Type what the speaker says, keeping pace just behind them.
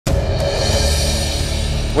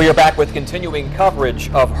We are back with continuing coverage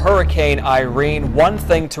of Hurricane Irene. One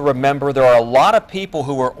thing to remember, there are a lot of people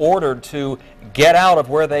who were ordered to get out of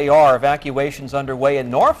where they are. Evacuations underway in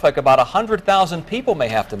Norfolk. About 100,000 people may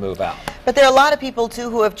have to move out. But there are a lot of people, too,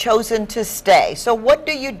 who have chosen to stay. So what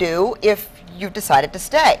do you do if you've decided to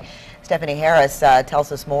stay? Stephanie Harris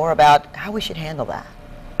tells us more about how we should handle that.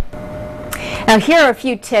 Now, here are a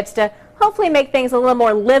few tips to hopefully make things a little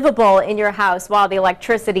more livable in your house while the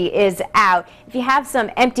electricity is out. If you have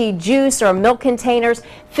some empty juice or milk containers,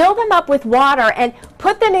 fill them up with water and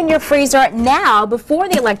put them in your freezer now before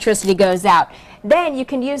the electricity goes out. Then you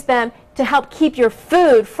can use them to help keep your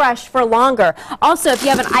food fresh for longer. Also, if you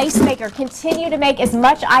have an ice maker, continue to make as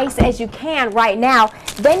much ice as you can right now.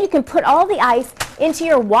 Then you can put all the ice into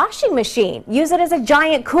your washing machine. Use it as a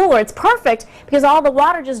giant cooler. It's perfect because all the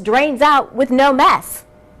water just drains out with no mess.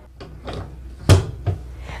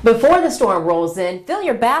 Before the storm rolls in, fill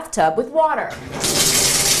your bathtub with water.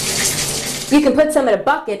 You can put some in a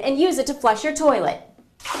bucket and use it to flush your toilet.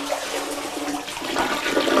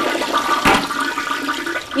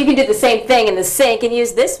 You can do the same thing in the sink and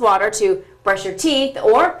use this water to brush your teeth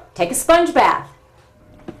or take a sponge bath.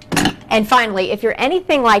 And finally, if you're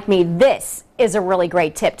anything like me, this is a really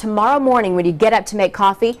great tip. Tomorrow morning when you get up to make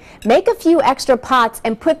coffee, make a few extra pots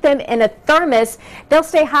and put them in a thermos. They'll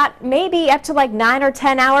stay hot maybe up to like 9 or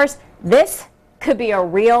 10 hours. This could be a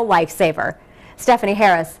real lifesaver. Stephanie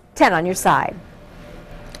Harris, 10 on your side.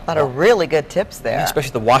 A lot of really good tips there. Yeah,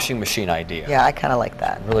 especially the washing machine idea. Yeah, I kind of like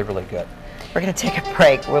that. Really, really good. We're going to take a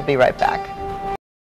break. We'll be right back.